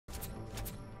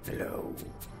Hello.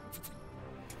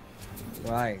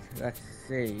 Right, let's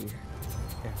see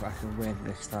if I can win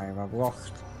this time. I've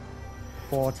lost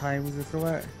 4 times or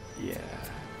something. Yeah.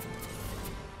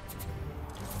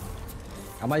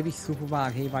 I might be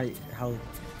Superman, he might help.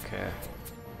 Okay.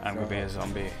 I'm gonna be a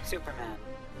zombie. Superman.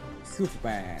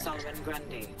 Superman. Solomon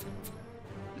Grundy.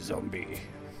 Zombie.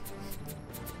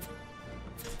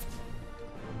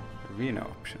 Arena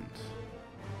options.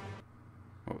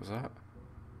 What was that?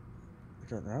 I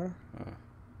don't know.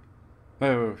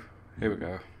 Oh, here we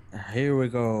go. Here we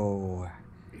go.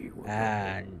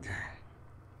 And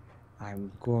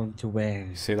I'm going to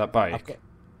win. See that bike?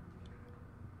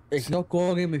 It's not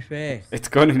going in my face. It's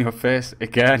going in your face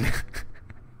again.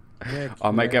 Yeah,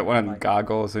 I might get one of them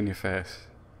gargoyles in your face.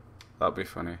 That'd be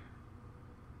funny.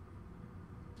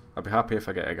 I'd be happy if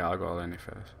I get a gargoyle in your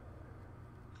face.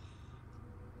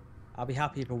 I'll be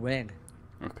happy if I win.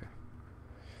 Okay.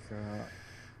 So,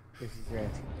 this is it.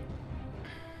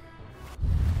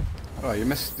 Oh, you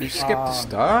skipped the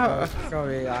start. Oh,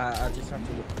 sorry, I just have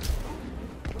to look.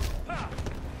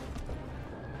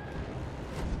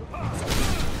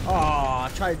 Oh, I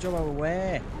tried to jump out of the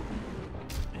way.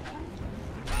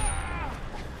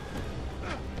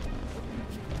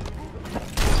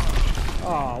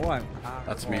 Oh, what?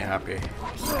 That's me happy.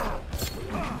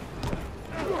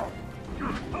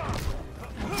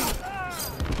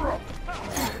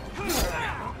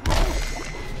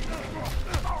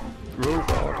 Oh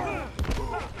God.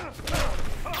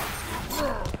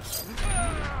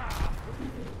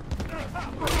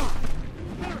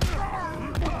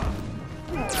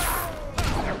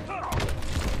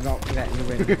 Not letting you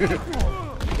win.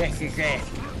 This is it.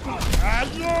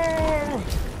 No!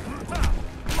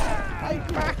 I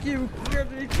back you,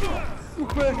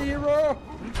 superhero!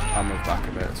 I'll move back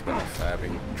a bit, it's a bit unfair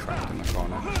being trapped in the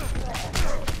corner.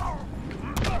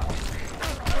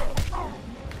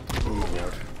 Oh my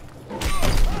God.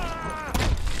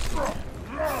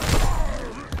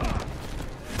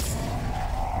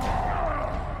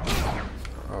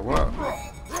 Oh, what?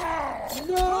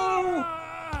 No!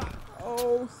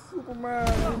 Oh,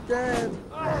 Superman, you're dead!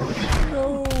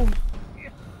 No!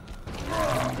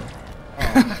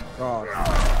 Oh, God.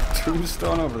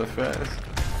 Tombstone over the face.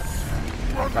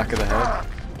 Back of the head.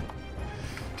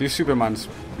 Do Superman's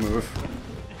move.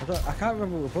 I can't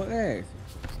remember what the button is.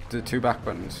 The 2 back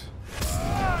buttons.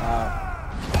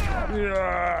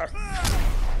 Yes!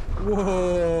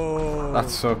 Whoa!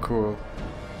 That's so cool.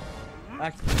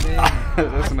 That's me.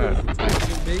 Isn't it?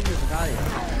 That's me with the guy.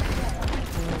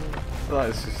 That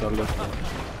is just so lovely.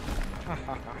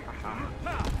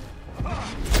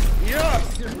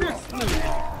 Yes! You missed me!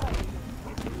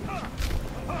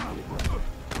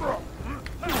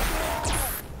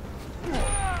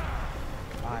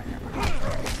 I am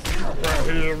a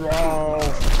hero!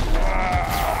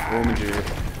 Roman G.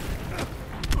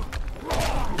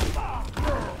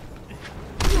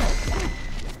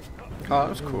 Oh, that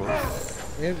was cool. How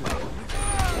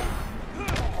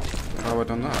have I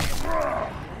done that?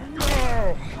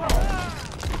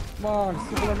 Come on,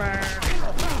 Superman!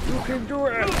 You can do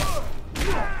it!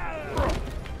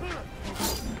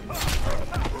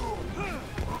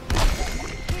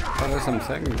 What are some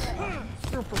things?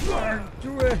 Superman,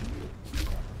 do it!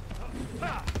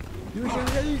 Use your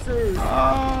lasers!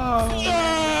 Ah!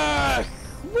 Yes!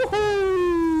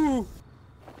 Woohoo!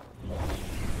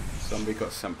 Zombie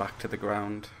got sent back to the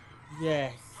ground.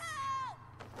 Yes.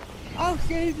 I'll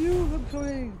save you, I'm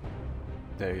coming!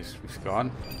 There he's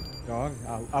gone. Gone.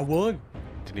 I won.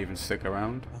 Didn't even stick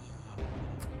around.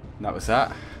 And that was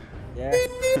that. Yeah.